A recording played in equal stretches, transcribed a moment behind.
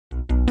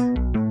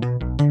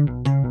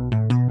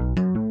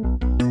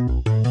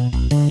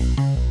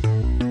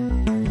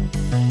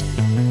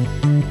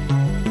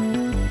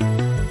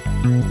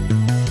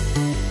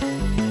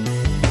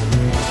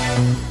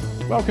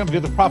Welcome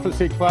to the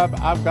Prophecy Club.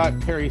 I've got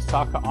Terry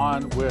Sacka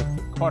on with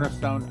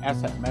Cornerstone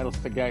Asset Metals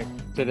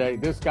today.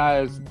 This guy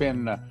has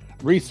been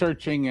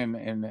researching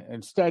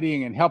and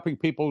studying and helping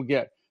people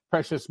get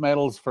precious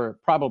metals for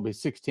probably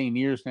 16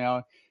 years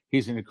now.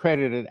 He's an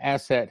accredited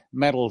asset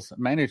metals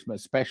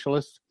management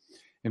specialist,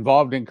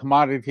 involved in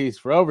commodities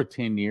for over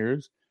 10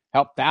 years,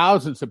 helped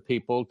thousands of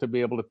people to be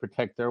able to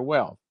protect their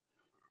wealth.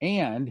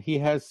 And he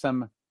has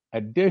some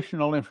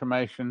additional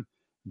information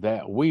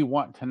that we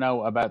want to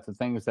know about the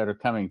things that are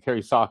coming.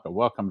 Terry Sacka,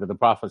 welcome to the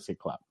Prophecy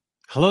Club.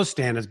 Hello,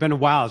 Stan. It's been a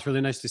while. It's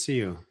really nice to see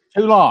you.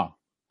 Too long.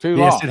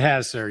 Yes, it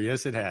has, sir.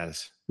 Yes, it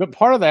has. But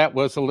part of that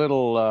was a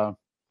little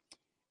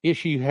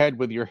issue you had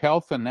with your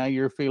health, and now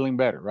you're feeling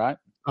better, right?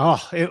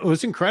 Oh, it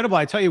was incredible.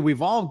 I tell you,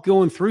 we've all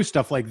gone through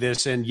stuff like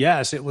this. And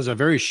yes, it was a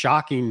very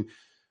shocking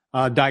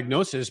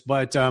diagnosis,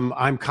 but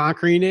I'm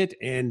conquering it.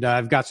 And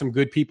I've got some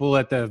good people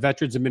at the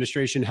Veterans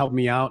Administration help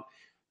me out.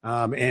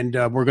 And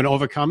we're going to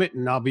overcome it.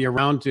 And I'll be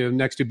around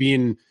next to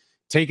being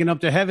taken up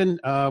to heaven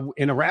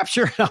in a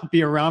rapture. I'll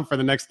be around for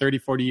the next 30,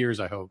 40 years,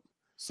 I hope.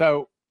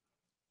 So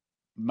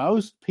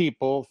most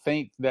people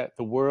think that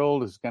the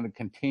world is going to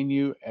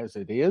continue as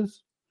it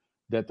is,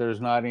 that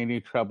there's not any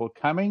trouble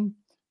coming.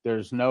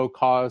 There's no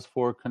cause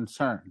for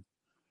concern.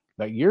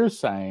 But you're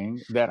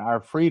saying that our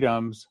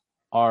freedoms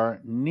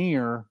are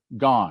near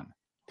gone.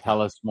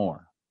 Tell us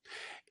more.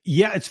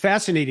 Yeah, it's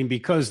fascinating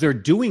because they're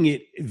doing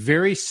it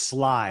very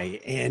sly.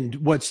 And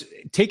what's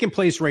taking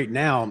place right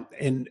now,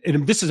 and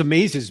this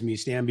amazes me,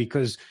 Stan,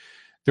 because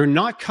they're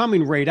not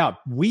coming right out.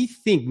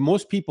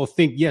 Most people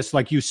think, yes,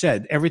 like you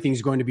said,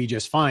 everything's going to be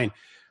just fine,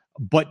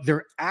 but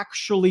they're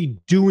actually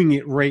doing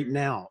it right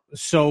now.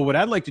 So what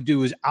I'd like to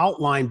do is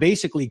outline,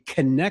 basically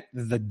connect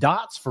the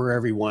dots for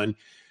everyone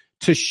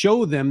to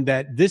show them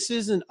that this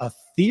isn't a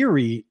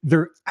theory.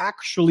 They're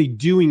actually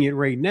doing it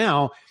right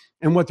now.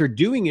 And what they're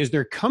doing is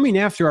they're coming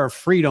after our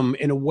freedom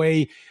in a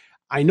way.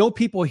 I know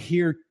people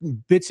hear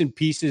bits and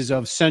pieces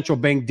of central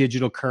bank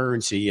digital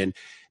currency and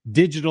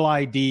digital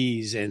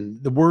IDs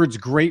and the words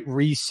great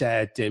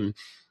reset. And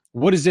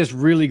what is this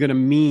really going to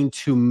mean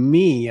to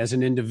me as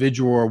an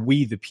individual or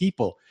we the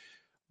people?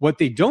 What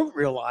they don't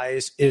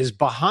realize is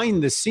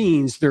behind the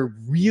scenes, they're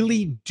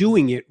really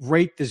doing it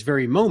right this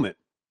very moment.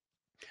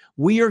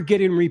 We are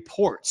getting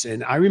reports.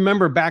 And I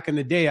remember back in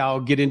the day,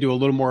 I'll get into a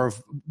little more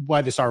of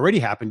why this already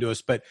happened to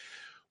us, but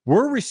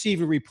we're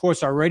receiving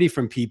reports already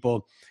from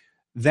people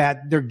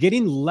that they're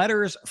getting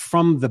letters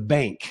from the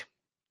bank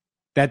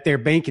that they're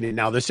banking in.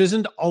 Now, this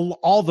isn't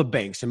all the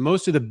banks, and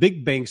most of the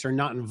big banks are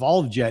not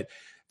involved yet.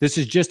 This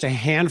is just a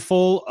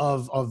handful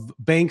of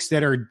banks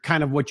that are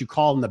kind of what you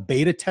call in the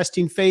beta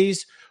testing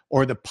phase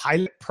or the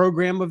pilot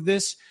program of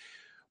this,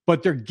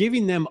 but they're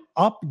giving them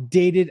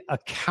updated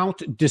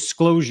account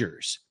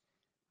disclosures.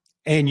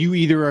 And you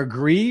either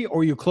agree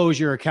or you close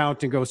your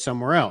account and go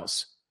somewhere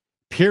else,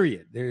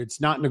 period. It's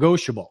not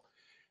negotiable.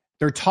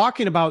 They're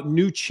talking about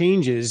new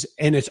changes,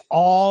 and it's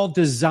all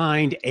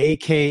designed,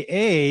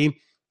 AKA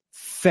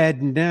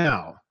Fed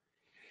Now.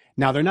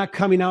 Now, they're not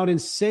coming out and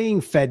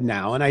saying Fed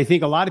Now, and I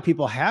think a lot of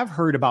people have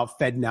heard about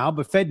Fed Now,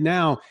 but Fed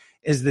Now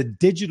is the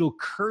digital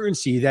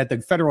currency that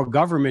the federal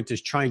government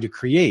is trying to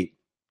create.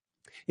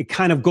 It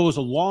kind of goes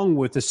along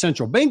with the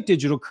central bank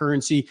digital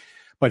currency,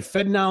 but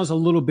Fed Now is a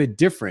little bit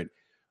different.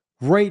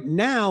 Right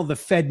now, the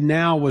Fed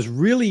Now was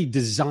really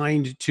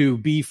designed to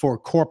be for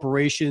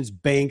corporations,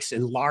 banks,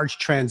 and large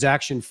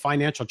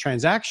financial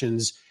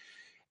transactions,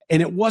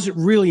 and it wasn't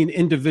really an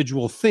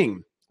individual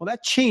thing. Well,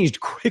 that changed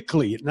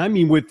quickly. And I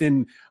mean,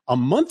 within a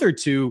month or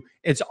two,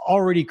 it's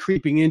already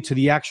creeping into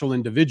the actual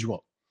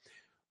individual.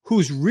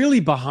 Who's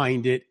really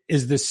behind it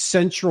is the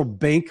central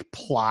bank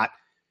plot.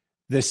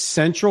 The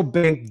central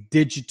bank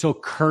digital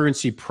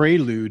currency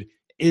prelude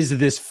is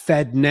this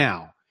Fed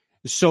Now.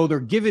 So they're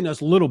giving us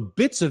little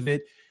bits of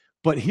it,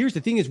 but here's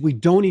the thing is we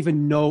don't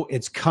even know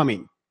it's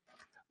coming.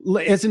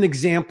 As an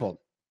example,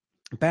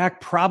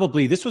 back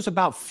probably, this was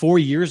about 4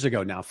 years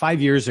ago now,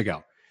 5 years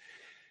ago,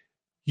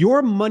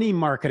 your money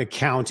market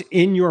account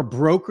in your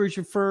brokerage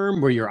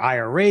firm, where your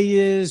IRA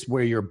is,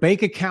 where your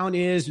bank account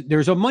is,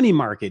 there's a money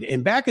market.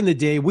 And back in the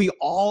day, we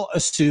all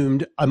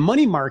assumed a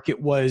money market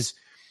was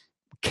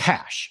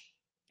cash.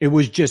 It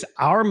was just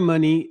our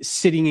money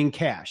sitting in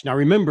cash. Now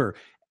remember,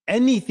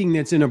 anything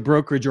that's in a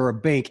brokerage or a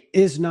bank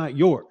is not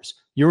yours.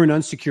 You're an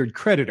unsecured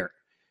creditor.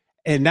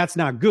 And that's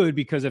not good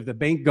because if the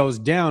bank goes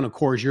down, of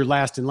course, you're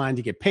last in line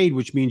to get paid,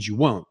 which means you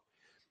won't.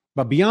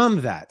 But beyond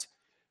that,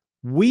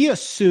 we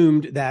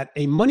assumed that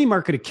a money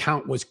market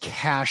account was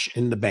cash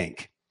in the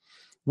bank.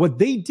 What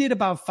they did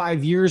about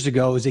 5 years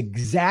ago is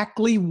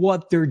exactly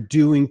what they're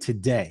doing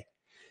today.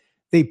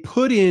 They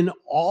put in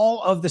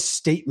all of the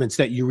statements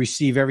that you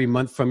receive every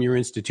month from your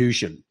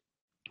institution,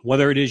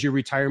 whether it is your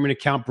retirement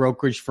account,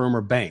 brokerage firm,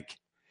 or bank.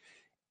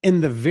 In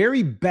the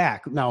very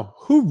back, now,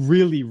 who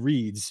really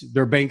reads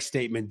their bank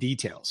statement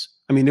details?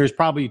 I mean, there's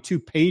probably 2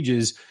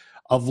 pages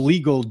of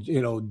legal,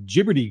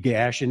 gibberty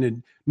gash,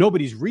 and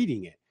nobody's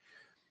reading it.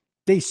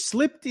 They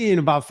slipped in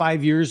about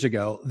 5 years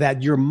ago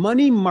that your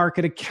money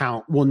market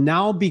account will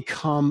now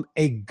become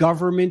a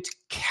government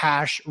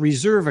cash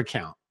reserve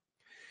account.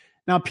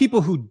 Now,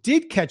 people who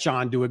did catch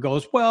on to it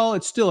goes, well,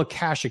 it's still a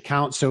cash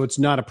account, so it's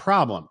not a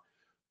problem.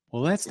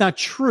 Well, that's not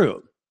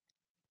true.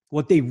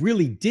 What they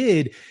really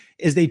did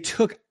is they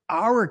took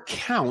our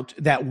account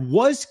that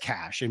was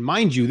cash, and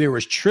mind you, there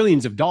was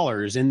trillions of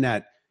dollars in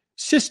that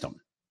system.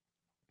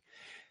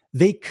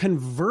 They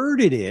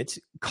converted it,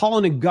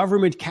 calling a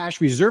government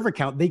cash reserve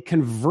account, they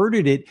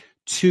converted it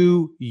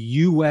to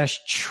U.S.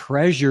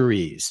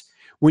 Treasuries.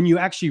 When you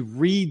actually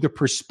read the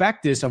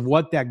prospectus of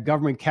what that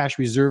government cash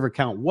reserve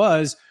account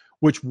was,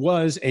 which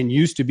was and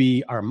used to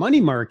be our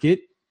money market,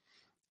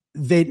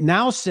 that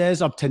now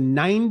says up to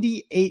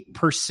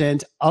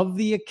 98% of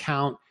the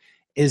account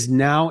is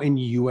now in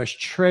U.S.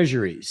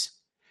 Treasuries.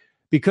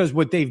 Because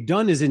what they've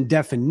done is, in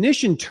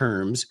definition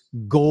terms,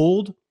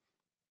 gold,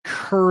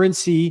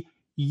 currency,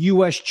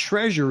 U.S.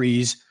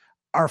 Treasuries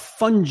are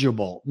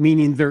fungible,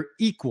 meaning they're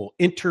equal,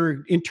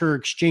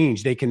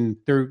 inter-exchange.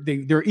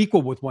 They're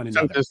equal with one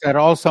another. So does that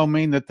also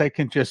mean that they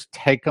can just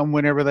take them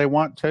whenever they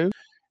want to?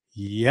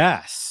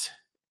 Yes.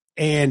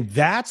 And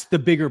that's the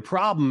bigger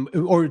problem,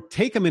 or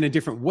take them in a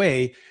different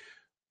way.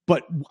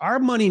 But our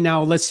money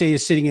now, let's say,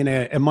 is sitting in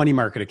a money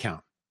market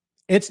account.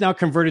 It's now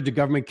converted to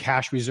government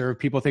cash reserve.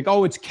 People think,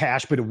 oh, it's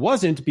cash, but it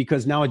wasn't,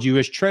 because now it's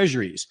U.S.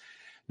 Treasuries.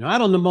 Now, I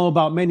don't know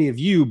about many of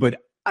you,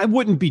 but I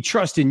wouldn't be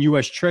trusting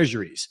U.S.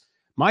 Treasuries.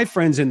 My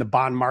friends in the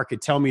bond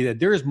market tell me that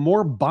there's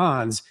more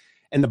bonds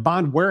and the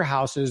bond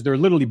warehouses, they're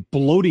literally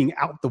bloating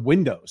out the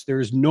windows. There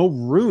is no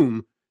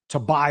room to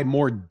buy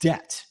more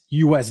debt,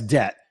 U.S.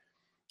 debt.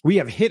 We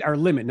have hit our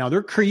limit. Now,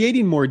 they're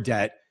creating more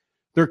debt.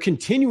 They're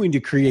continuing to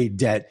create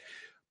debt,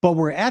 but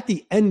we're at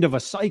the end of a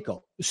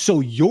cycle. So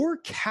your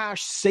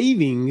cash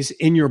savings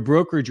in your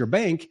brokerage or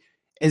bank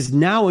is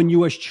now in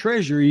U.S.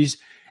 Treasuries.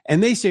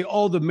 And they say,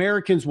 oh, the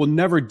Americans will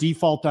never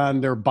default on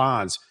their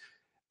bonds.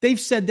 They've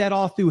said that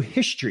all through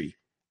history.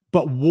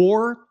 But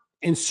war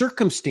and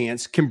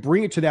circumstance can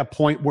bring it to that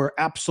point where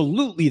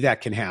absolutely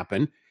that can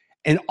happen.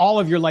 And all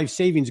of your life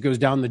savings goes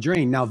down the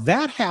drain. Now,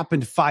 that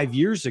happened 5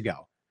 years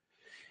ago.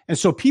 And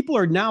so people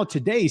are now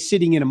today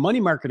sitting in a money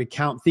market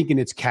account thinking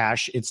it's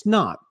cash. It's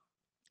not.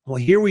 Well,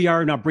 here we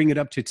are now, bring it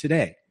up to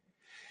today.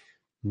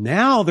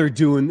 Now they're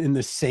doing in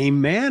the same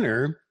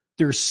manner.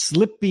 They're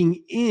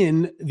slipping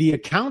in the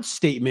account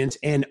statements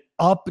and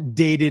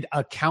updated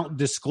account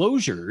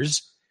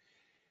disclosures.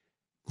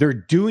 They're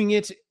doing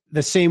it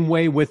the same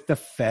way with the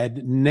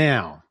Fed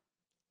now.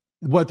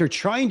 What they're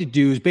trying to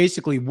do is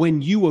basically,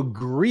 when you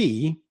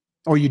agree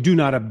or you do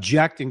not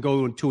object and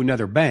go to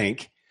another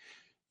bank,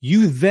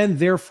 you then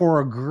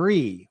therefore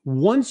agree.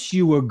 Once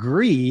you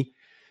agree,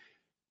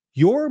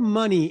 your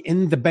money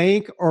in the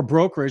bank or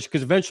brokerage,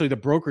 because eventually the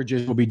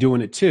brokerages will be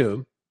doing it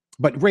too,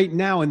 but right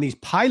now in these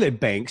pilot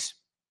banks,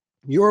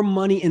 your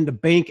money in the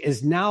bank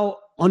is now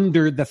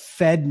under the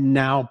Fed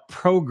Now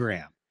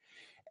program.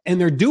 And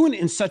they're doing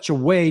it in such a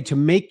way to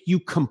make you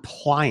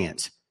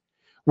compliant,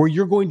 where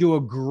you're going to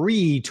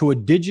agree to a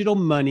digital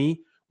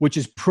money, which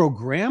is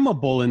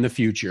programmable in the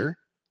future.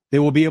 They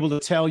will be able to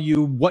tell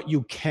you what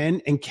you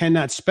can and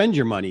cannot spend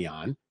your money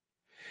on.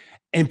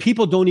 And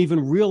people don't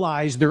even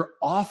realize they're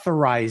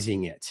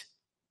authorizing it.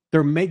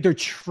 They're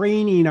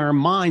training our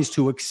minds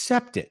to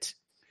accept it.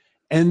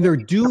 And they're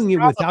doing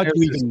it without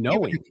you even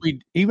knowing.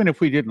 Even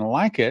if we didn't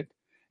like it,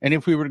 and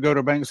if we were to go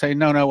to a bank and say,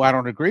 no, I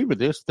don't agree with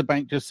this, the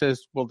bank just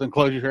says, well, then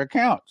close your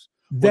accounts.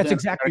 That's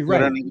exactly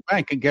right. The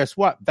bank, and guess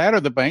what? That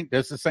other bank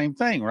does the same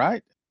thing,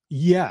 right?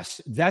 Yes,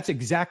 that's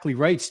exactly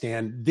right,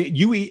 Stan.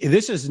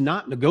 This is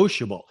not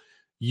negotiable.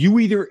 You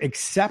either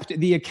accept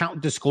the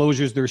account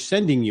disclosures they're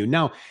sending you.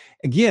 Now,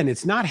 again,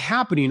 it's not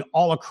happening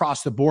all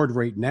across the board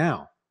right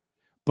now,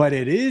 but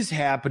it is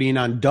happening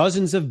on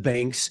dozens of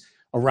banks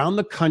around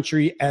the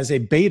country as a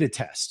beta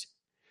test.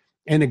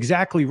 And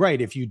exactly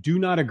right. If you do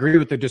not agree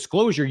with the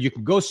disclosure, you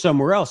can go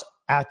somewhere else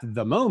at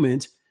the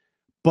moment,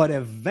 but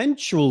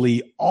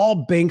eventually all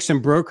banks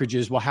and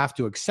brokerages will have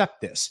to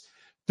accept this.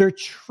 They're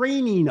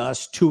training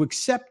us to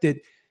accept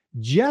it,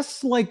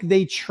 just like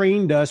they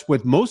trained us,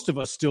 with most of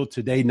us still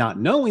today not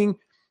knowing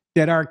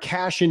that our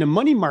cash in a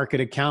money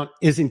market account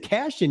isn't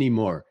cash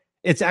anymore.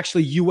 It's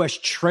actually U.S.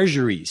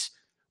 Treasuries,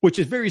 which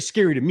is very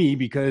scary to me,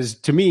 because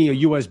to me, a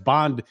U.S.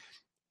 bond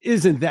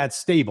isn't that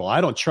stable.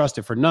 I don't trust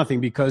it for nothing,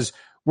 because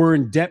we're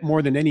in debt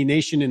more than any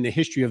nation in the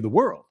history of the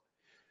world.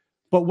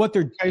 But what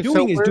they're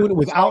doing is doing it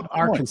without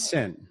our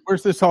consent.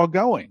 Where's this all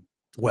going?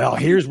 Well,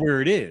 here's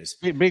where it is.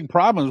 Big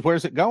problems.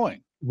 Where's it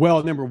going?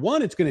 Well, number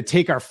one, it's going to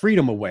take our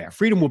freedom away. Our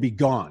freedom will be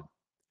gone.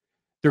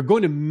 They're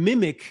going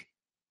to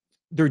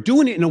they're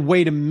doing it in a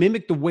way to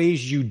mimic the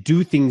ways you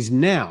do things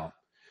now.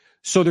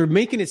 So they're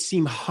making it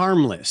seem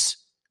harmless,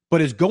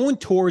 but it's going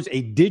towards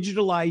a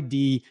digital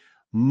ID,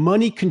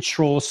 money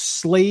control,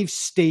 slave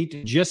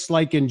state, just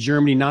like in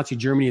Germany, Nazi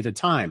Germany at the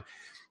time.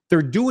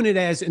 They're doing it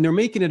and they're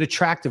making it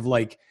attractive.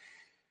 Like,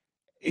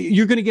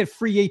 you're going to get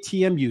free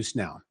ATM use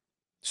now.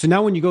 So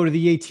now when you go to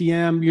the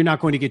ATM, you're not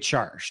going to get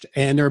charged.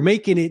 And they're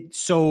making it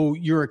so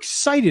you're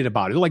excited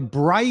about it. They're like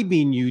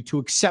bribing you to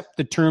accept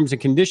the terms and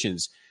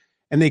conditions.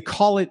 And they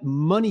call it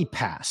Money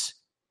Pass.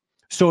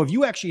 So if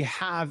you actually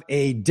have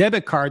a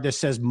debit card that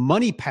says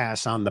Money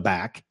Pass on the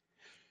back,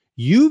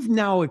 you've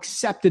now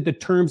accepted the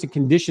terms and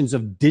conditions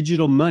of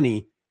digital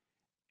money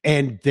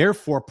and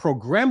therefore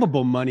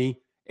programmable money.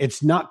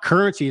 It's not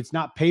currency. It's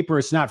not paper.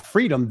 It's not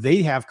freedom.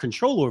 They have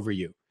control over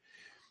you.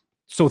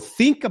 So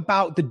think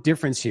about the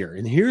difference here.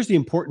 And here's the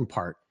important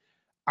part.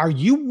 Are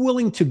you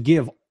willing to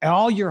give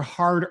all your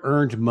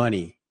hard-earned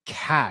money,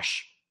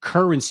 cash,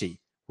 currency,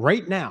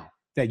 right now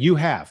that you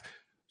have?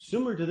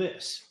 Similar to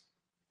this.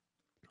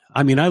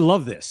 I mean, I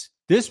love this.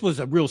 This was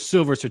a real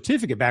silver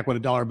certificate back when a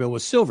dollar bill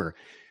was silver.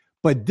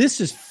 But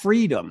this is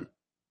freedom.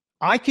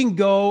 I can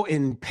go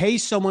and pay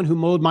someone who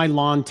mowed my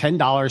lawn $10,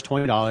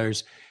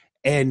 $20,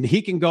 and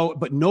he can go,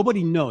 but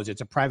nobody knows.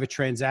 It's a private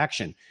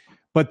transaction.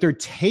 But they're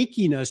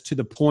taking us to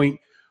the point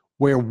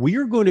where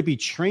we're going to be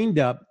trained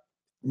up,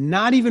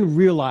 not even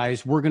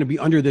realize we're going to be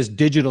under this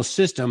digital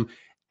system.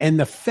 And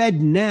the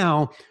Fed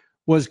now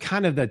was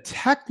kind of the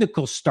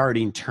technical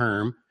starting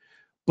term,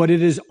 but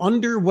it is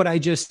under what I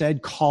just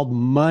said called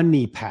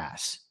Money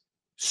Pass.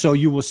 So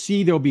you will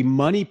see there'll be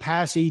Money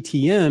Pass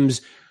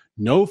ATMs,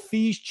 no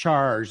fees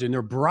charged, and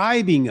they're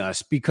bribing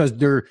us because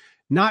they're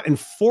not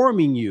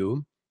informing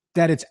you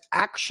that it's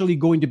actually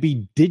going to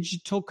be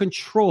digital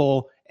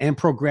control and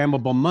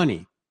programmable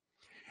money.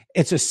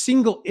 It's a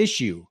single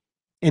issue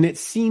and it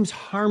seems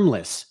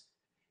harmless.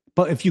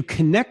 But if you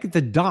connect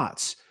the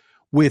dots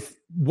with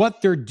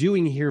what they're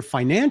doing here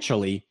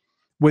financially,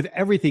 with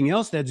everything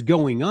else that's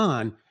going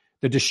on,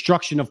 the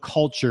destruction of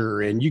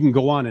culture, and you can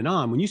go on and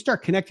on. When you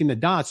start connecting the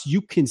dots,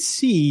 you can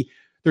see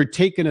they're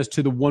taking us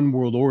to the one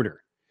world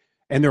order.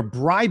 And they're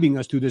bribing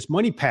us through this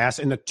Money Pass.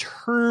 And the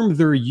term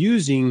they're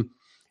using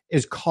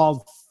is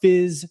called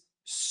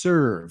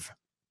FizServe.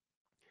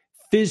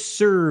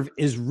 FizServe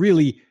is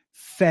really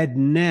Fed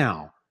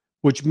Now,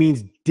 which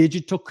means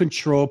digital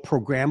control,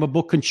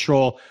 programmable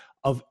control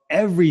of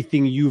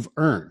everything you've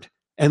earned,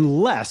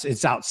 unless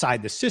it's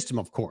outside the system,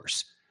 of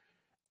course.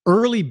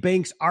 Early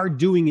banks are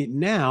doing it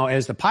now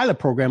as the pilot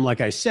program,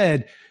 like I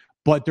said,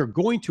 but they're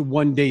going to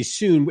one day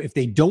soon. If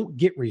they don't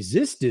get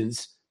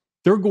resistance,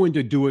 they're going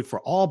to do it for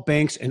all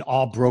banks and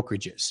all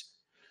brokerages.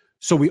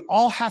 So we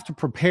all have to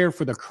prepare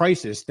for the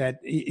crisis that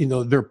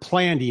they're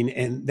planning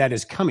and that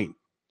is coming.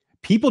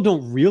 People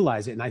don't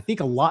realize it, and I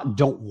think a lot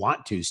don't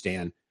want to,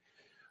 Stan.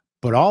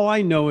 But all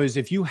I know is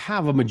if you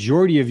have a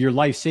majority of your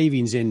life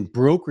savings in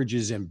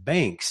brokerages and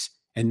banks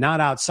and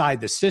not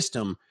outside the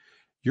system,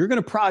 you're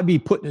going to probably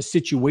be put in a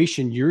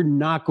situation you're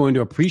not going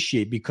to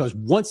appreciate, because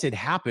once it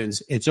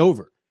happens, it's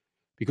over.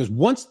 Because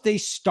once they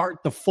start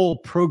the full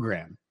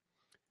program,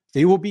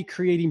 they will be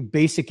creating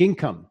basic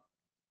income.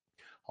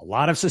 A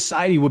lot of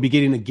society will be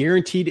getting a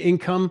guaranteed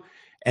income,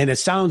 and it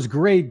sounds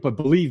great, but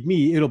believe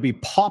me, it'll be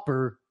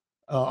pauper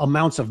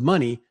amounts of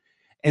money.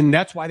 And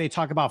that's why they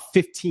talk about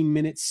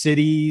 15-minute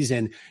cities,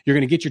 and you're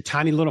going to get your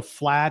tiny little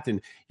flat,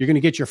 and you're going to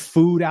get your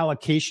food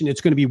allocation.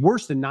 It's going to be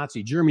worse than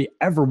Nazi Germany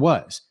ever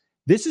was.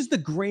 This is the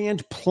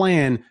grand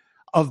plan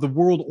of the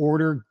world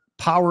order,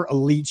 power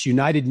elites,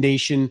 United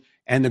Nation,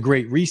 and the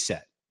Great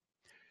Reset.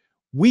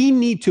 We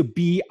need to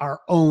be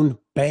our own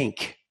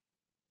bank.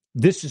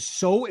 This is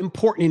so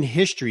important in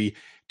history,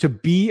 to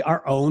be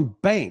our own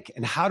bank.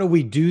 And how do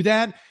we do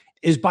that?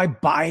 Is by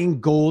buying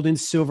gold and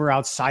silver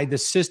outside the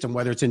system,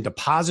 whether it's in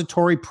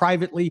depository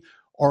privately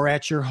or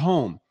at your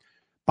home.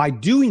 By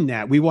doing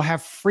that, we will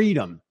have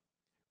freedom.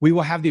 We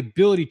will have the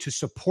ability to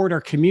support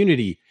our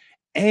community.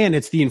 And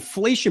it's the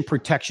inflation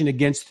protection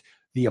against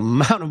the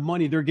amount of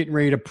money they're getting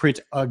ready to print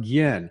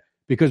again.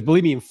 Because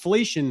believe me,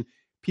 inflation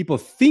people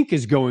think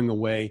is going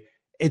away.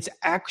 It's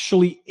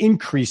actually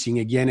increasing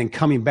again and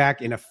coming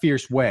back in a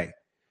fierce way.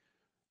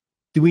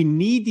 Do we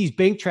need these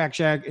bank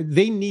transactions?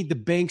 They need the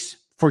banks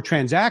for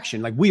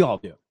transaction, like we all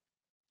do.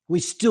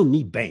 We still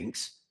need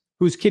banks.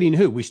 Who's kidding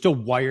who? We still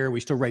wire, we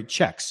still write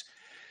checks.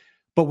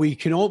 But we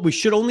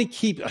should only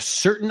keep a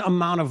certain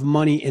amount of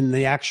money in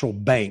the actual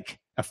bank,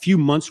 a few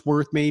months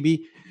worth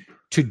maybe,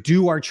 to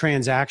do our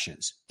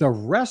transactions. The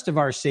rest of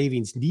our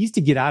savings needs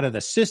to get out of the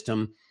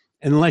system,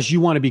 unless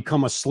you want to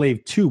become a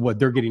slave to what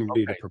they're getting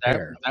ready to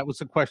prepare. That was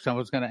the question I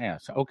was going to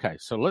ask. Okay,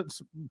 so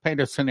let's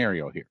paint a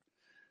scenario here.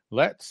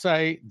 Let's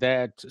say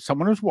that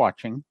someone is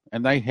watching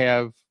and they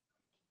have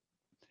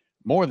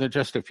more than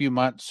just a few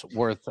months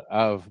worth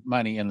of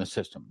money in the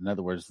system. In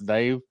other words,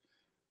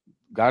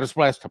 God has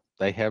blessed them.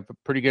 They have a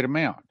pretty good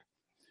amount.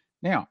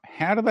 Now,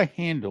 how do they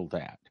handle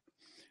that?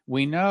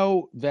 We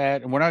know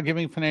that, and we're not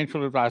giving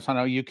financial advice. I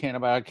know you can,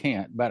 but I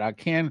can't. But I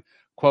can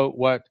quote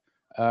what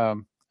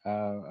Terry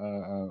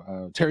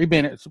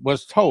Bennett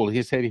was told.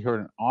 He said he heard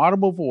an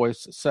audible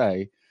voice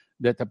say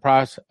that the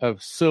price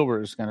of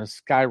silver is going to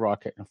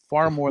skyrocket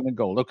far more than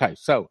gold. Okay,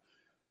 so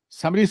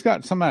somebody's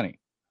got some money.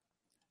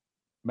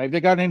 Maybe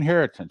they got an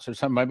inheritance or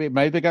something.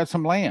 Maybe they got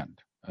some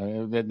land.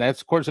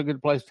 That's, of course, a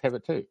good place to have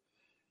it too.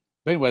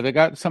 But anyway, they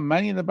got some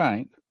money in the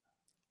bank.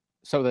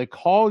 So they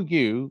call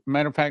you.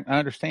 Matter of fact, I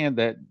understand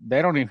that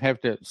they don't even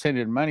have to send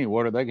in money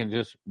order. They can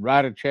just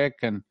write a check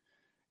and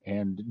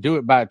do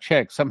it by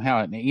check,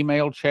 somehow an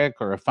email check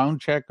or a phone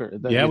check.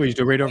 Yeah, we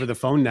do it right over the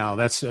phone now.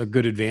 That's a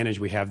good advantage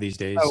we have these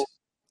days.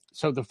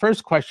 So the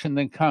first question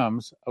then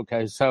comes,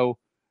 okay, so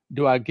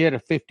do I get a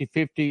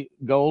 50-50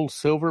 gold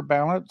silver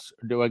balance?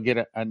 Or do I get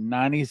a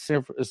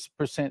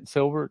 90%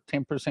 silver,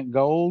 10%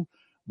 gold?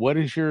 What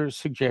is your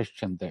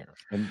suggestion there?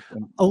 And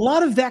a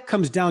lot of that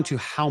comes down to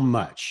how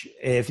much.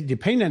 If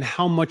depending on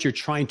how much you're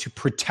trying to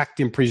protect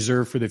and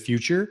preserve for the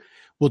future,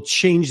 will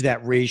change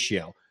that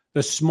ratio.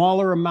 The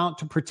smaller amount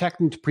to protect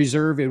and to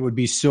preserve, it would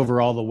be silver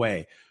all the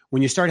way.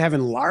 When you start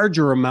having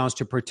larger amounts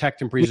to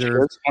protect and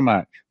preserve, how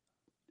much?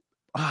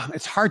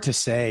 It's hard to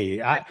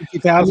say. I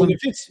mean,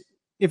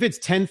 if it's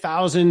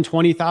 10,000,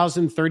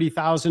 20,000,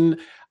 30,000,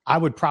 I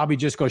would probably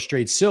just go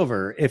straight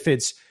silver. If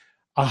it's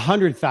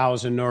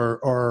 100,000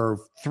 or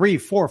 $300,000,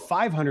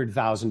 $400,000,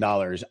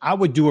 $500,000, I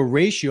would do a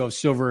ratio of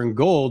silver and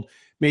gold,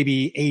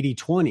 maybe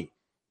 80-20,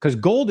 because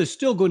gold is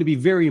still going to be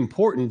very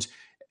important,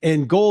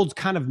 and gold's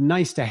kind of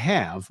nice to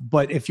have.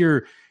 But if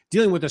you're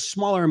dealing with a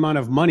smaller amount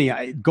of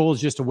money,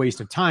 gold's just a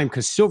waste of time,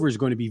 because silver is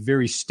going to be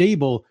very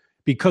stable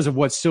because of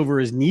what silver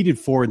is needed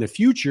for in the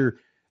future,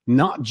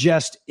 not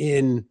just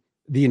in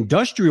the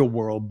industrial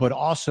world, but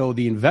also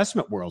the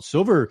investment world.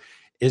 Silver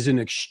is in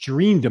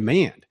extreme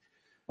demand.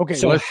 Okay,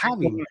 so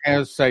having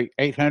has say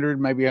 800,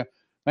 maybe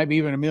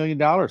even $1 million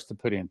to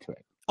put into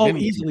it. Oh,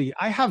 easily.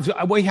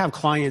 We have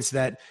clients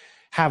that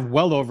have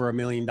well over $1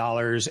 million,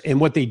 and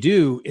what they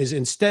do is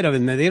instead of,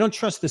 and they don't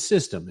trust the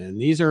system, and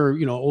these are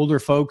older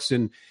folks,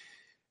 and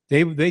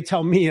they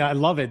tell me, I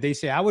love it. They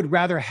say, I would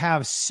rather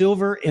have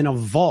silver in a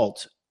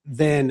vault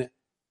than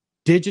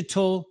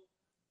digital.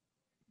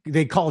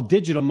 They call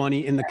digital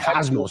money in the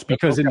cosmos,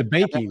 because in the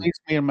banking. That leads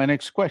me to my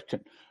next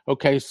question.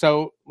 Okay,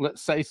 so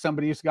let's say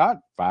somebody's got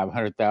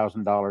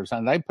 $500,000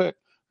 and they put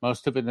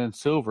most of it in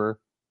silver.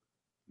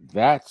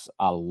 That's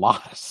a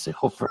lot of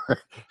silver.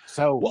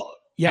 So,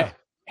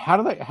 how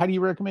do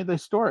you recommend they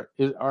store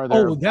it?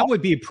 That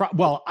would be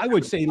I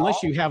would say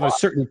unless you have a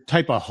certain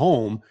type of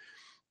home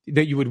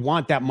that you would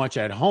want that much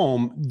at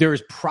home,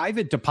 there's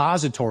private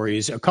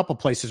depositories, a couple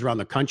places around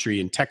the country,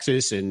 in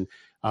Texas and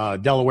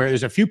Delaware.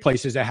 There's a few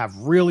places that have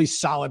really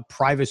solid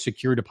private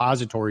secure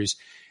depositories.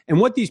 And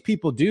what these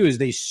people do is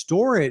they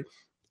store it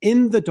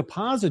in the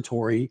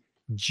depository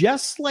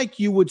just like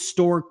you would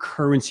store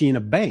currency in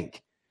a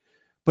bank.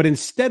 But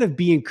instead of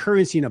being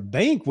currency in a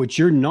bank, which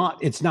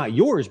it's not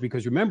yours,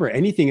 because remember,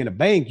 anything in a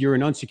bank, you're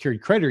an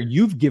unsecured creditor.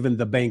 You've given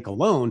the bank a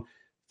loan.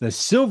 The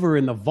silver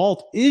in the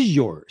vault is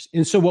yours.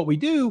 And so what we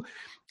do,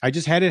 I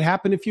just had it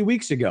happen a few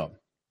weeks ago.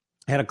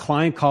 I had a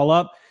client call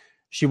up.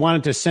 She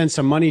wanted to send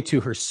some money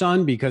to her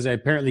son because I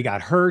apparently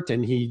got hurt,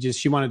 and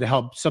she wanted to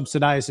help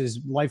subsidize his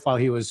life while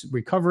he was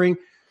recovering.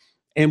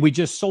 And we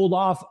just sold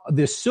off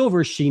this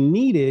silver she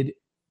needed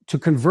to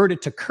convert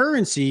it to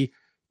currency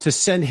to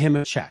send him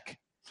a check.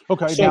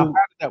 Okay, so now how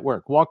did that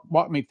work?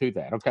 Walk me through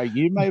that. Okay,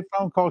 you made a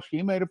phone call.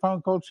 She made a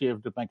phone call. She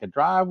had to make a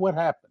drive. What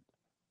happened?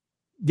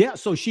 Yeah,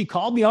 so she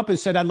called me up and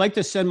said, I'd like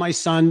to send my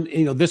son,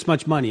 this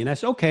much money. And I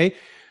said, okay,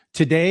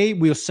 today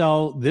we'll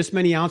sell this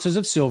many ounces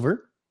of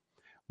silver.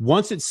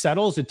 Once it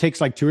settles, it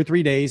takes like 2 or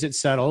 3 days, it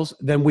settles.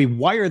 Then we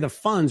wire the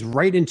funds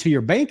right into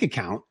your bank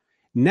account.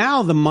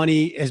 Now the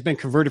money has been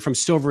converted from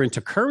silver into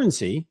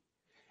currency.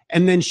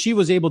 And then she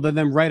was able to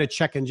then write a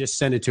check and just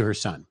send it to her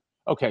son.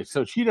 Okay,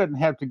 so she doesn't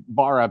have to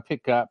borrow a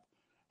pickup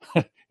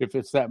if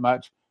it's that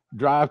much,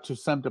 drive to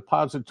some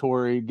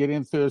depository, get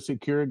in through a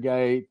secure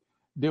gate,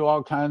 do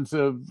all kinds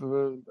of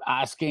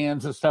eye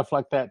scans and stuff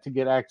like that to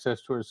get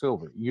access to her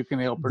silver. You can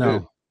help her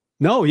do.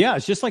 No, yeah,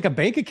 it's just like a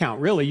bank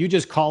account, really. You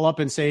just call up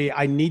and say,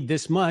 I need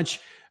this much,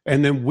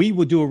 and then we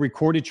will do a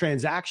recorded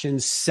transaction,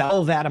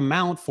 sell that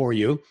amount for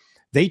you.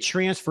 They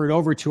transfer it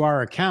over to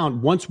our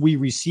account. Once we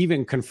receive it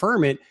and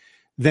confirm it,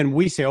 then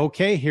we say,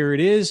 okay, here it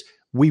is.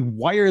 We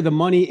wire the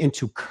money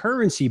into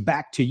currency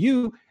back to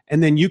you,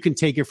 and then you can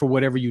take it for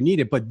whatever you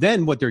need it. But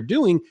then what they're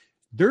doing,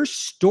 they're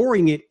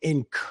storing it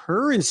in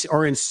currency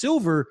or in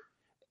silver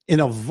in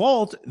a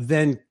vault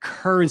than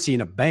currency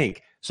in a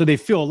bank. So they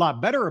feel a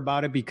lot better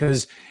about it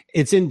because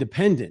it's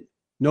independent.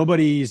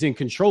 Nobody's in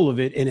control of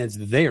it, and it's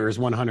theirs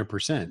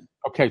 100%.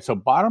 Okay, so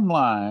bottom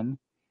line,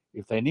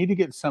 if they need to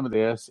get some of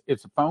this,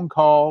 it's a phone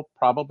call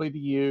probably to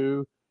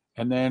you,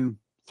 and then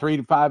 3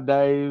 to 5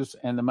 days,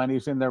 and the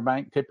money's in their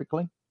bank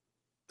typically?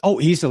 Oh,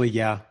 easily,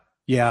 yeah.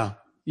 Yeah,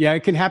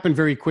 it can happen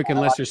very quick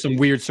unless there's some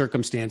weird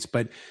circumstance,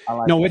 but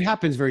it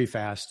happens very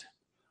fast.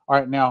 All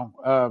right, now,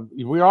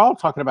 we're all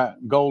talking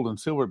about gold and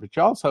silver, but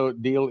you also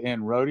deal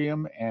in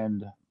rhodium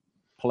and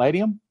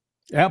palladium?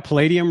 Yeah,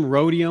 palladium,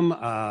 rhodium,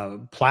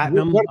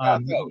 platinum. What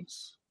about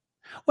those?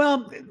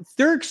 Well,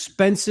 they're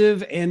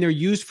expensive and they're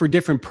used for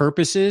different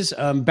purposes.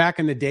 Back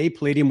in the day,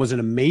 palladium was an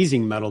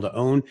amazing metal to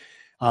own.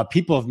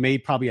 People have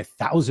made probably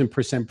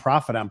 1,000%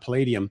 profit on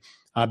palladium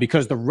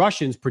because the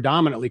Russians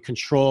predominantly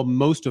control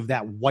most of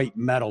that white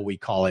metal, we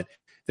call it.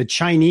 The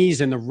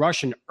Chinese and the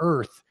Russian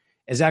earth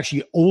is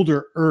actually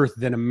older earth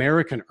than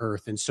American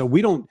earth. And so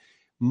we don't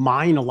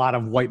mine a lot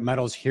of white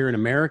metals here in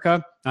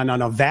America. Now,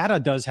 Nevada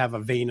does have a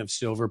vein of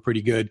silver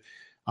pretty good.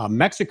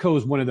 Mexico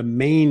is one of the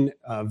main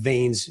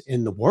veins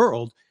in the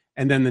world.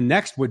 And then the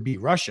next would be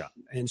Russia.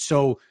 And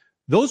so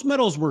those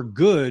metals were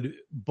good,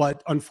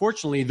 but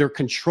unfortunately, they're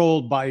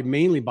controlled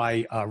mainly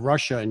by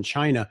Russia and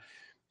China.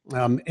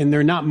 And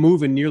they're not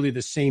moving nearly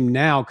the same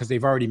now because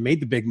they've already made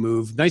the big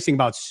move. Nice thing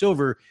about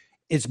silver,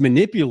 it's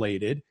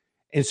manipulated.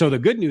 And so the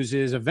good news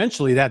is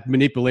eventually that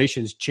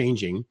manipulation is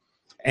changing.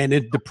 And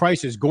the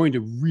price is going to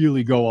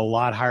really go a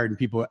lot higher than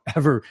people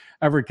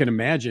ever can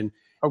imagine.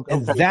 Okay.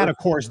 And that, of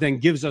course, then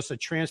gives us a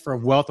transfer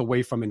of wealth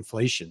away from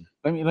inflation.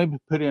 Let me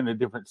put in a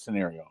different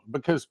scenario,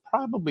 because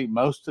probably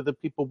most of the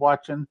people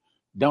watching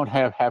don't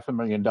have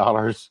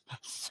 $500,000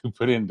 to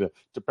put into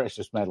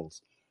precious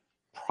metals.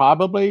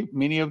 Probably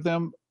many of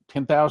them,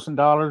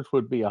 $10,000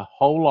 would be a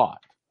whole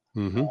lot.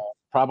 Mm-hmm.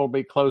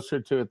 Probably closer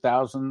to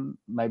 $1,000,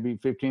 maybe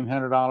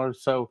 $1,500.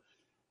 So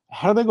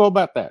how do they go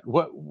about that?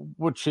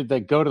 What should they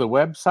go to the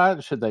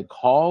website? Should they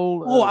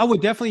call? Oh, I would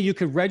definitely, you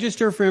could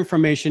register for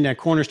information at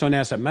Cornerstone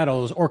Asset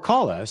Metals or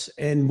call us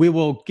and we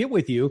will get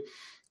with you.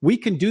 We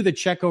can do the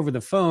check over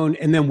the phone,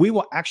 and then we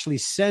will actually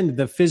send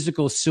the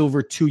physical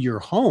silver to your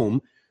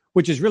home,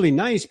 which is really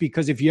nice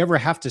because if you ever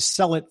have to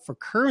sell it for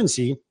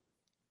currency,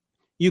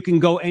 you can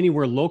go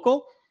anywhere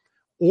local,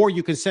 or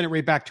you can send it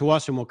right back to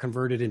us and we'll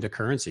convert it into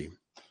currency.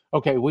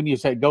 Okay, when you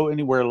say go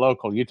anywhere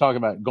local, you're talking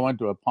about going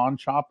to a pawn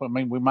shop? I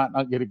mean, we might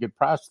not get a good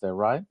price there,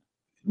 right?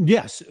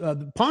 Yes.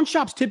 The pawn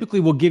shops typically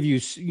will give you,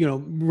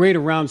 right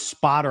around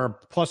spot or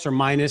plus or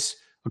minus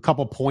a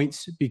couple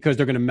points because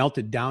they're going to melt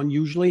it down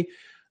usually.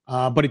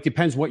 But it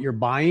depends what you're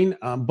buying.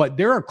 But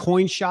there are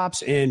coin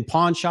shops and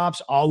pawn shops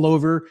all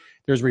over.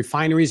 There's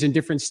refineries in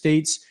different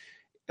states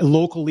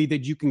locally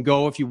that you can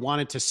go if you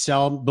wanted to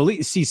sell.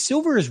 See,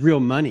 silver is real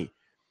money.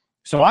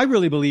 So I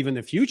really believe in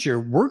the future,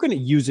 we're going to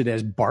use it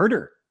as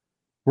barter.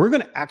 We're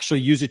going to actually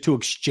use it to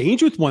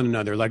exchange with one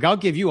another. Like I'll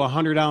give you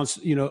 100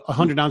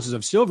 ounces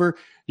of silver.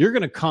 You're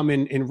going to come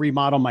in and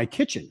remodel my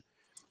kitchen.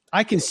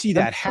 I can see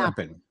that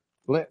happen.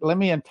 Let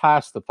me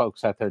entice the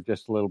folks out there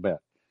just a little bit.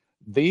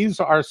 These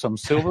are some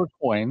silver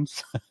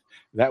coins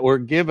that were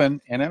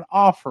given in an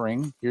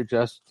offering here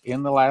just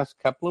in the last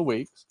couple of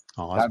weeks.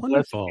 Oh, that's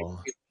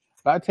wonderful.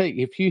 But I tell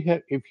you,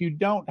 if you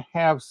don't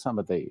have some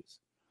of these,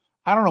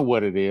 I don't know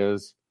what it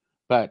is,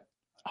 but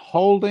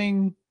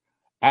holding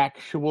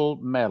actual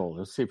metal.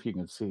 Let's see if you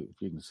can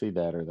see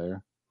that or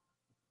there.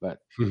 But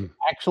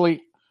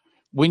actually,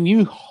 when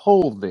you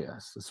hold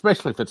this,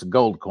 especially if it's a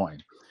gold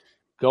coin,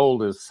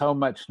 gold is so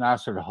much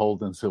nicer to hold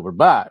than silver.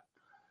 But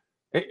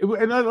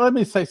let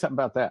me say something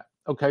about that.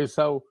 Okay,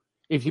 so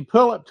if you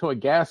pull up to a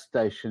gas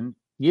station,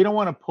 you don't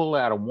want to pull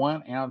out a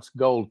 1 ounce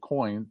gold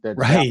coin that's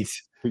right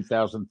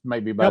 2,000,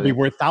 maybe that'll be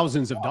worth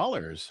thousands of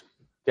dollars.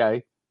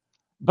 Okay,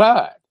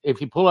 but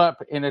if you pull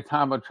up in a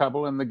time of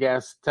trouble and the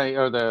gas tank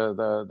or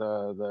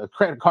the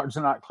credit cards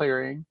are not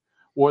clearing,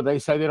 or they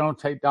say they don't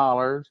take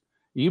dollars,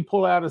 you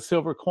pull out a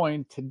silver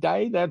coin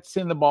today, that's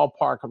in the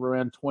ballpark of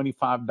around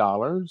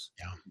 $25.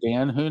 Yeah.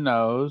 Then who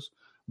knows?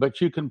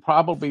 But you can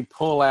probably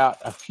pull out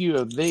a few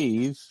of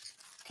these.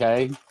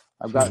 Okay,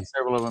 I've got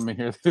several of them in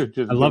here.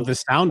 I love the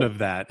sound of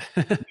that.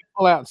 You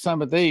pull out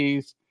some of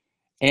these,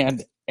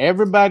 and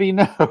everybody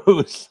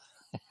knows.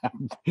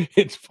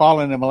 It's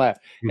falling in my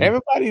lap.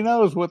 Everybody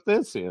knows what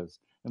this is.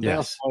 And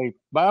they'll say,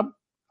 Bob,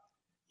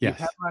 you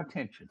have my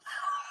attention.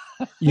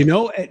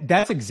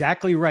 That's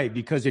exactly right.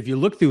 Because if you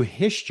look through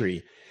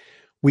history,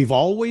 we've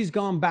always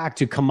gone back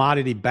to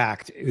commodity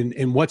backed.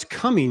 And what's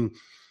coming,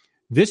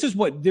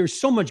 there's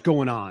so much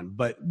going on.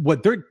 But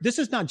this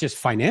is not just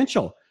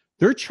financial.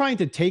 They're trying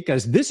to take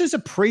us. This is a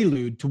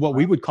prelude to what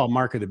we would call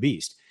Mark of the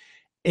Beast.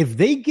 If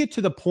they get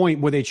to the point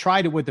where they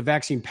tried it with the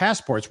vaccine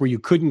passports, where you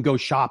couldn't go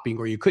shopping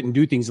or you couldn't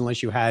do things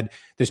unless you had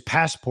this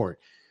passport,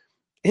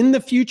 in the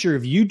future,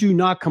 if you do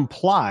not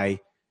comply,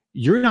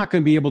 you're not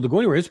going to be able to go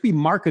anywhere. It's be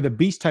Mark of the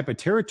Beast type of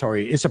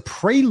territory. It's a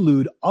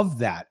prelude of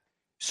that.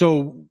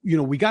 So,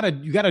 you got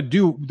to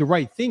do the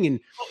right thing.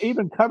 And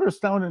even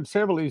Coverstone in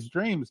several of these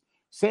dreams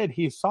said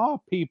he saw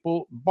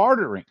people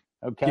bartering.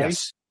 Okay.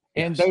 Yes.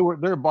 And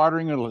they're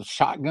bartering with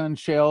shotgun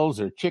shells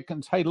or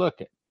chickens. Hey,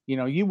 look it.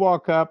 You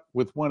walk up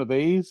with one of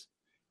these,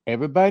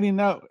 everybody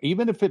know,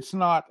 even if it's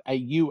not a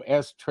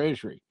U.S.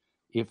 Treasury,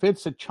 if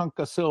it's a chunk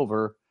of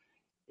silver,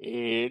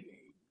 and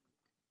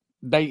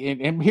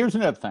here's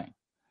another thing.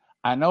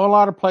 I know a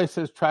lot of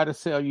places try to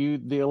sell you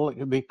the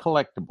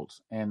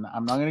collectibles, and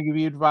I'm not going to give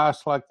you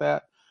advice like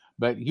that,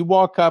 but you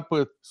walk up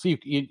with,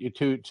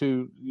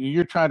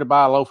 you're trying to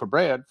buy a loaf of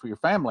bread for your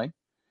family.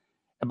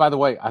 And by the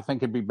way, I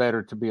think it'd be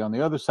better to be on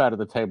the other side of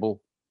the table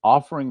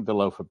offering the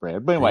loaf of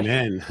bread. But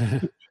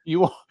anyway,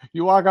 you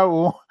walk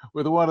out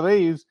with one of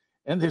these,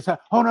 and they say,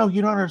 "Oh no,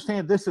 you don't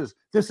understand. This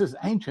is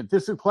ancient.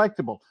 This is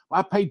collectible.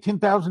 I paid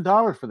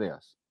 $10,000 for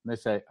this." And they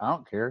say, "I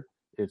don't care.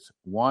 It's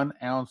 1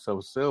 ounce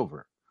of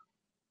silver."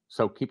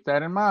 So keep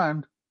that in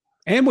mind.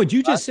 And what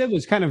you just said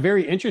was kind of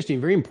very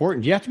interesting, very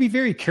important. You have to be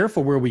very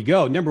careful where we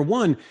go. Number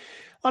one,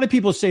 A lot of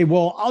people say,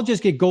 well, I'll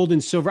just get gold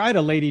and silver. I had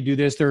a lady do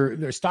this.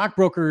 They're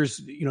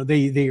stockbrokers,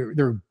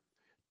 they're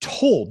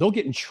told they'll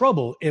get in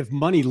trouble if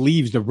money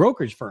leaves the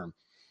brokerage firm.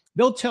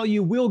 They'll tell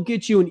you, we'll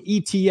get you an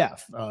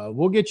ETF.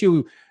 We'll get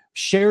you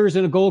shares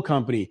in a gold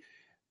company.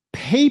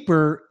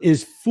 Paper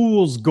is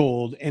fool's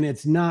gold, and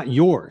it's not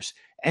yours.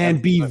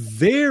 And be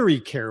very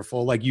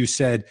careful, like you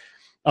said,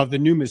 of the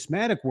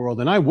numismatic world.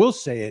 And I will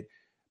say it,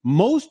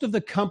 most of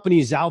the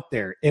companies out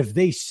there, if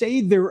they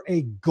say they're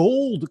a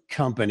gold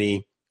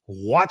company,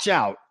 watch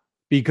out,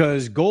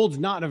 because gold's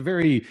not a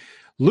very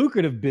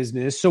lucrative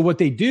business. So what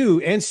they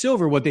do, and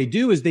silver, what they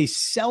do is they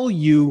sell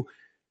you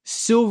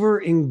silver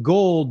and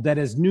gold that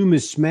is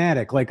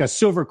numismatic, like a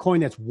silver coin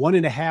that's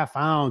 1.5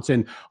 ounce,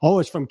 and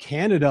it's from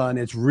Canada and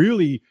it's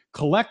really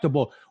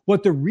collectible.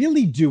 What they're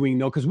really doing,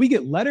 though, because we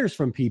get letters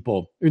from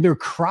people and they're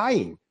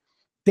crying,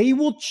 they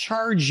will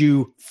charge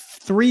you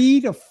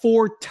 3 to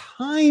 4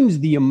 times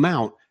the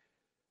amount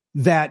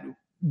that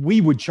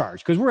we would charge,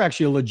 because we're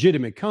actually a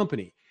legitimate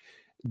company.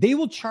 They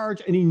will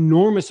charge an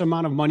enormous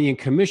amount of money in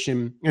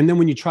commission, and then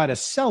when you try to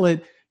sell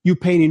it, you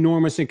pay an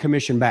enormous in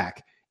commission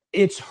back.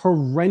 It's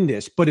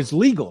horrendous, but it's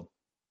legal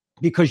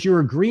because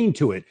you're agreeing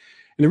to it.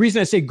 And the reason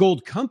I say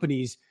gold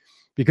companies,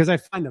 because I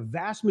find the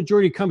vast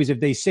majority of companies, if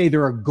they say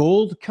they're a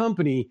gold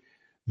company,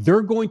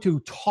 they're going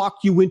to talk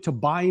you into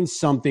buying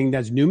something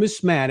that's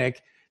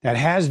numismatic, that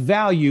has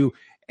value.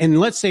 And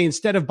let's say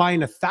instead of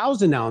buying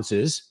 1,000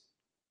 ounces,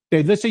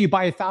 let's say you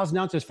buy 1,000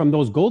 ounces from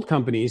those gold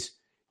companies,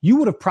 you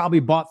would have probably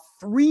bought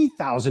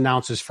 3,000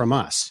 ounces from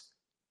us.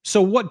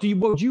 So what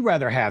would you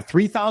rather have,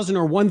 3,000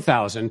 or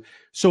 1,000?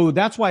 So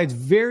that's why it's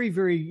very,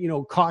 very,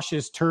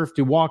 cautious turf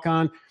to walk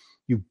on.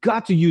 You've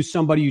got to use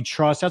somebody you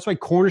trust. That's why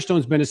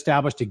Cornerstone's been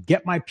established, to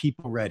get my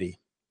people ready.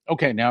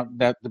 Okay, now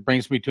that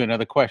brings me to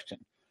another question.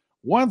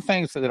 One of the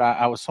things that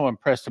I was so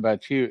impressed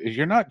about you is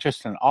you're not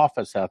just an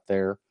office out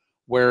there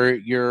where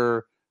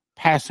you're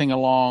passing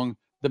along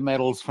the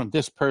metals from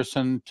this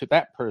person to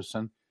that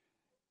person.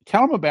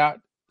 Tell them about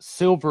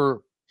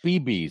silver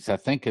BBs, I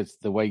think is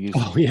the way you.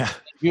 Oh, yeah.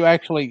 You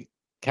actually,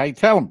 okay,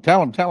 tell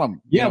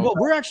them. Yeah, well,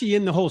 we're actually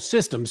in the whole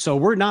system. So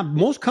we're not,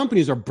 most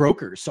companies are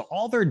brokers. So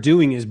all they're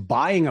doing is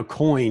buying a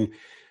coin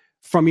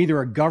from either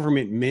a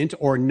government mint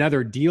or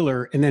another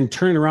dealer and then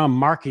turning around,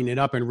 marking it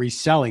up and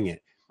reselling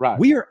it. Right.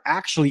 We are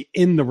actually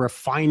in the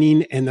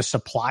refining and the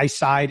supply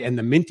side and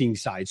the minting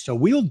side. So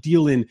we'll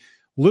deal in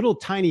little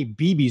tiny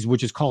BBs,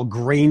 which is called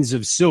grains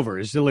of silver.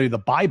 It's literally the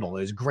Bible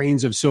is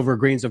grains of silver,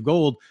 grains of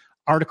gold.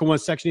 Article 1,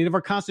 Section 8 of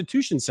our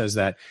Constitution says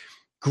that.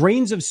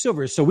 Grains of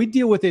silver. So we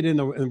deal with it in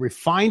the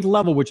refined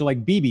level, which are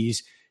like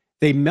BBs.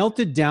 They melt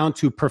it down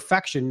to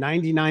perfection,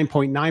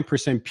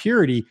 99.9%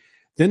 purity.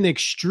 Then they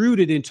extrude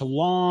it into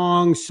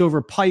long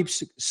silver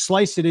pipes,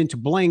 slice it into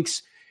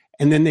blanks,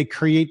 and then they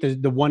create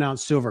the 1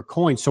 ounce silver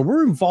coin. So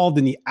we're involved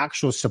in the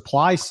actual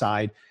supply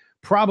side,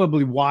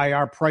 probably why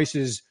our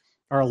prices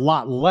are a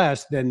lot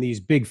less than these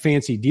big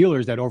fancy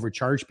dealers that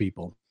overcharge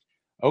people.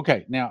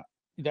 Okay. Now,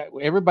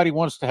 everybody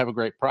wants to have a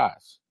great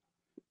price.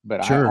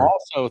 But sure. I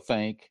also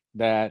think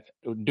that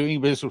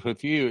doing business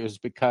with you is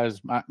because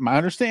my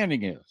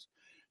understanding is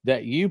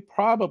that you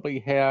probably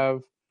have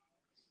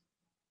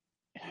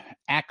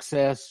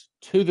access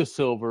to the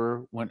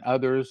silver when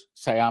others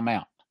say I'm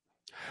out.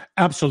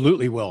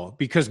 Absolutely will,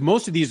 because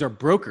most of these are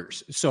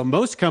brokers. So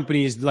most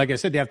companies, like I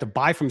said, they have to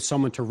buy from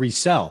someone to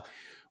resell.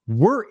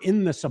 We're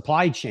in the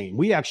supply chain.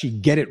 We actually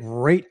get it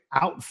right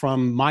out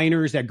from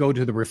miners that go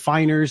to the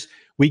refiners.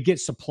 We get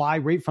supply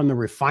right from the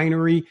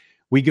refinery.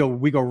 We go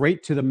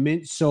right to the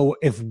mint. So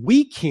if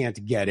we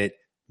can't get it,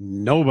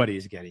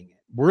 nobody's getting it.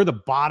 We're the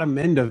bottom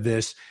end of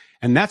this.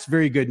 And that's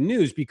very good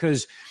news,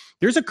 because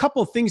there's a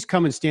couple of things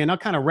coming, Stan. I'll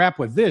kind of wrap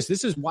with this.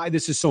 This is why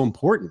this is so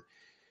important.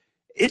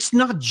 It's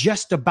not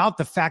just about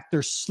the fact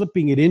they're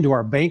slipping it into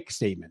our bank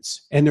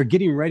statements and they're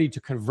getting ready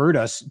to convert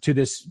us to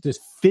this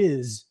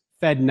fizz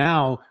Fed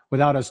now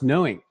without us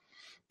knowing.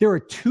 There are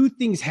two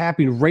things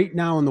happening right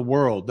now in the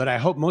world that I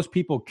hope most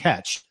people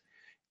catch.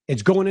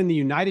 It's going in the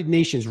United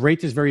Nations right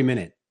this very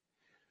minute.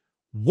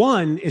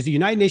 One is the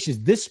United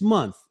Nations this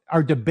month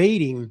are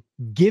debating,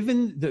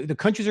 given the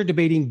countries are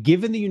debating,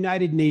 given the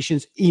United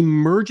Nations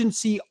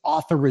emergency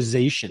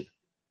authorization.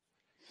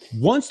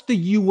 Once the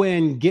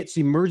UN gets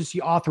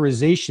emergency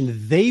authorization,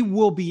 they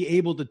will be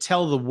able to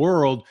tell the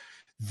world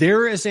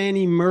there is an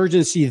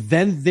emergency,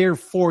 then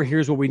therefore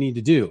here's what we need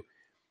to do.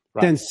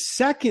 Right. Then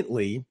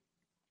secondly,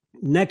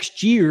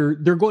 next year,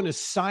 they're going to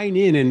sign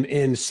in,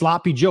 and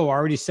Sloppy Joe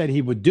already said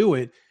he would do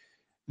it,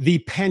 the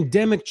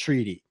pandemic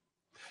treaty.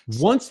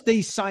 Once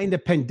they sign the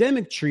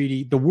pandemic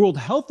treaty, the World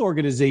Health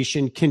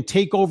Organization can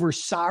take over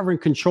sovereign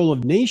control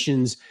of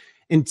nations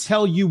and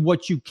tell you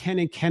what you can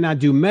and cannot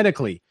do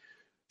medically.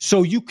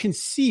 So you can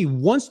see,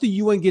 once the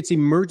UN gets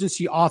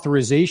emergency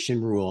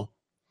authorization rule,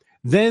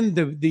 then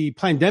the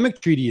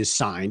pandemic treaty is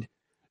signed.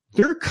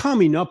 They're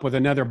coming up with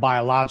another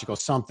biological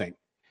something,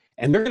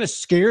 and they're going to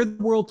scare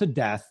the world to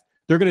death.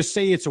 They're going to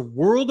say it's a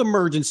world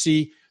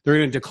emergency. They're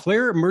going to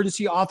declare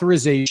emergency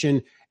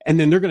authorization, and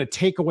then they're going to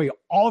take away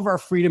all of our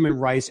freedom and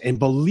rights. And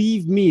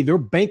believe me, their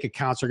bank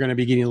accounts are going to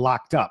be getting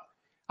locked up.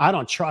 I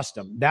don't trust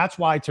them. That's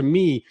why, to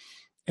me,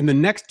 in the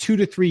next 2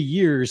 to 3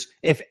 years,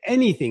 if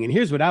anything, and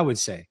here's what I would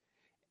say,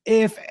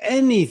 if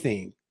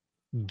anything,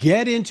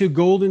 get into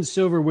gold and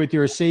silver with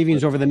your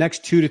savings over the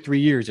next 2 to 3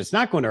 years. It's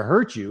not going to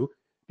hurt you,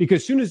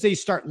 because as soon as they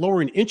start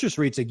lowering interest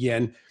rates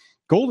again,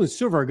 gold and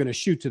silver are going to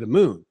shoot to the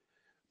moon.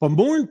 But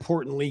more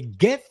importantly,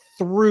 get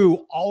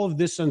through all of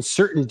this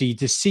uncertainty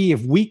to see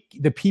if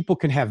the people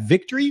can have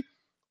victory,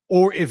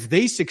 or if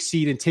they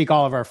succeed and take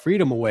all of our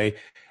freedom away.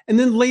 And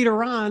then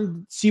later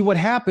on, see what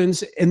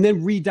happens, and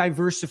then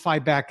re-diversify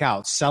back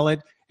out, sell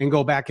it, and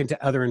go back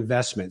into other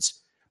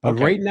investments. But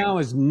right now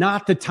is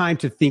not the time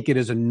to think it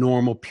is a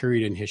normal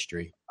period in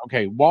history.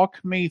 Okay,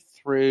 walk me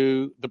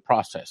through the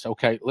process.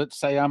 Okay, let's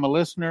say I'm a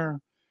listener.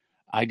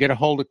 I get a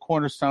hold of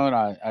Cornerstone.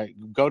 I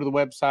go to the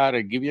website.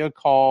 I give you a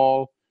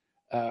call.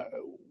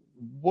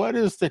 What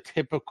is the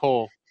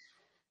typical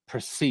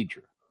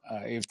procedure?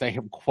 If they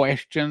have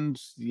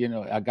questions,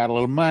 I got a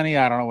little money.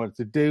 I don't know what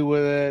to do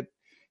with it.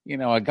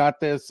 I got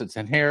this. It's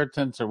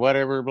inheritance or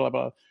whatever, blah,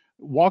 blah.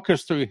 Walk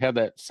us through how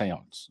that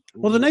sounds.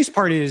 Well, the nice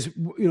part is,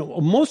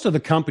 most of the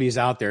companies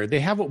out there, they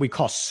have what we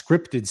call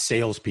scripted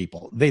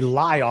salespeople. They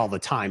lie all the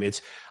time.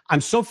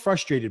 I'm so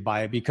frustrated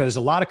by it, because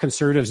a lot of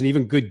conservatives and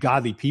even good,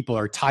 godly people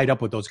are tied up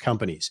with those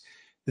companies.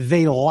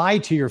 They lie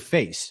to your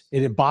face,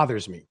 and it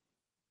bothers me.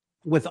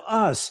 With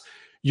us,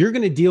 you're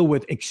going to deal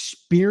with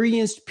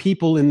experienced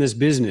people in this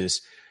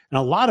business. And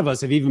a lot of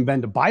us have even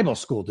been to Bible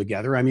school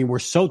together. I mean, we're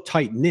so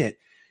tight knit.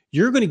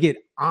 You're going to get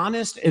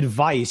honest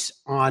advice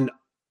on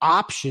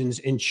options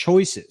and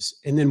choices.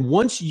 And then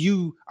once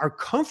you are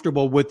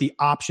comfortable with the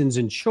options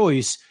and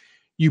choice,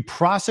 you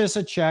process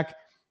a check.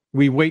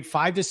 We wait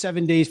 5 to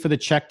 7 days for the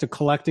check to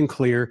collect and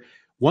clear.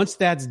 Once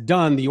that's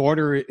done, the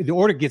order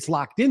gets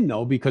locked in,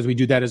 though, because we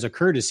do that as a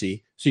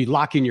courtesy. So you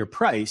lock in your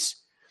price.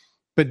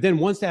 But then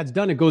once that's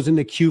done, it goes in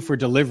the queue for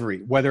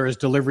delivery, whether it's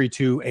delivery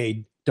to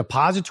a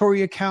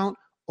depository account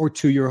or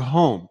to your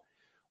home.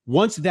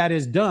 Once that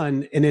is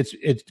done and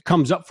it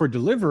comes up for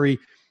delivery,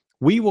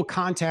 we will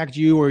contact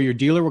you, or your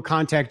dealer will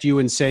contact you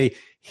and say,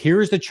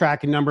 here's the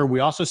tracking number. We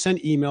also send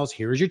emails.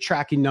 Here's your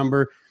tracking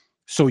number,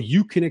 so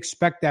you can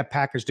expect that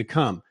package to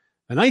come.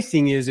 The nice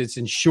thing is it's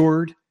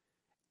insured.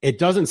 It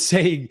doesn't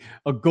say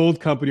a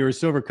gold company or a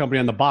silver company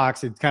on the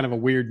box. It's kind of a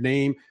weird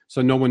name,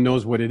 so no one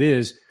knows what it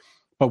is.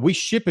 But we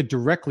ship it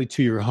directly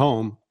to your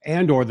home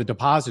and or the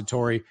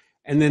depository.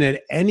 And then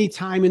at any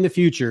time in the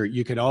future,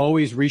 you can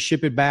always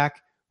reship it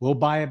back. We'll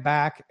buy it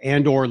back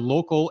and or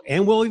local,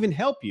 and we'll even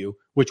help you,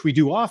 which we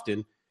do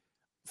often,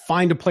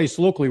 find a place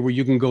locally where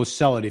you can go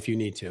sell it if you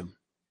need to.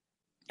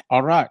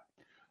 All right.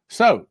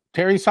 So,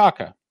 Terry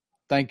Sacka,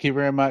 thank you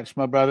very much,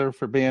 my brother,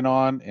 for being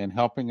on and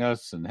helping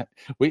us. And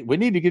we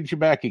need to get you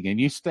back again.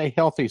 You stay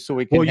healthy so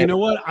we can. Well, you know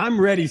what? I'm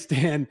ready,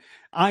 Stan.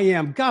 I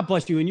am. God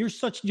bless you. And you're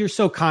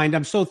so kind.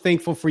 I'm so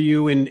thankful for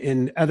you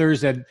and others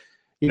that,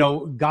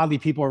 godly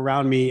people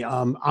around me.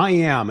 I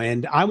am.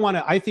 And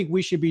I think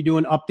we should be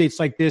doing updates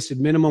like this at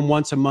minimum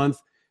once a month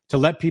to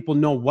let people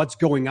know what's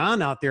going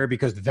on out there,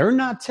 because they're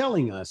not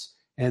telling us,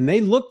 and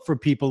they look for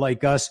people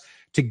like us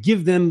to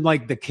give them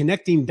like the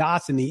connecting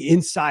dots and the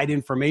inside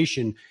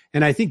information.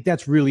 And I think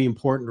that's really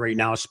important right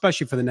now,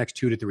 especially for the next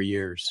 2 to 3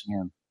 years.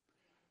 Yeah.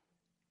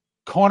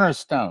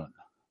 Cornerstone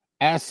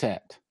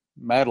Asset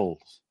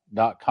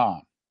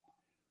Metals.com.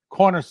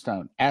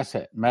 Cornerstone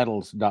Asset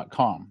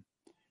Metals.com.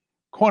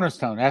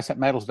 Cornerstone Asset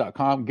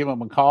Metals.com. Give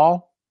them a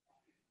call,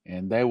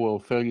 and they will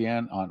fill you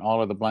in on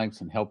all of the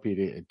blanks and help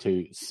you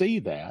to see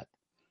that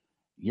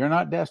you're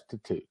not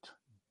destitute.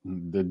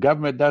 The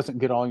government doesn't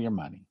get all your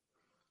money.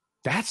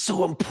 That's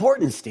so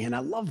important, Stan. I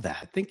love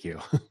that. Thank you.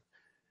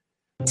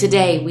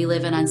 Today, we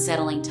live in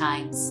unsettling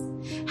times.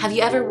 Have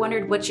you ever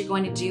wondered what you're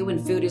going to do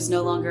when food is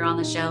no longer on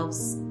the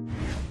shelves?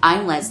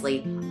 I'm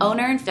Leslie,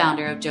 owner and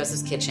founder of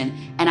Joseph's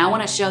Kitchen, and I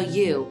want to show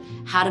you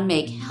how to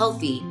make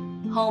healthy,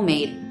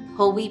 homemade,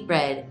 whole wheat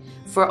bread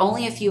for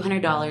only a few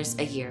 $100s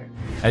a year.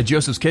 At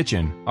Joseph's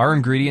Kitchen, our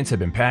ingredients have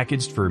been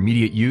packaged for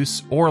immediate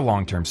use or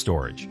long-term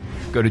storage.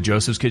 Go to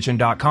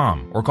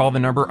josephskitchen.com or call the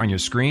number on your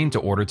screen to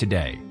order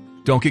today.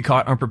 Don't get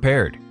caught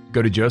unprepared.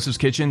 Go to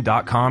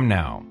josephskitchen.com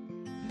now.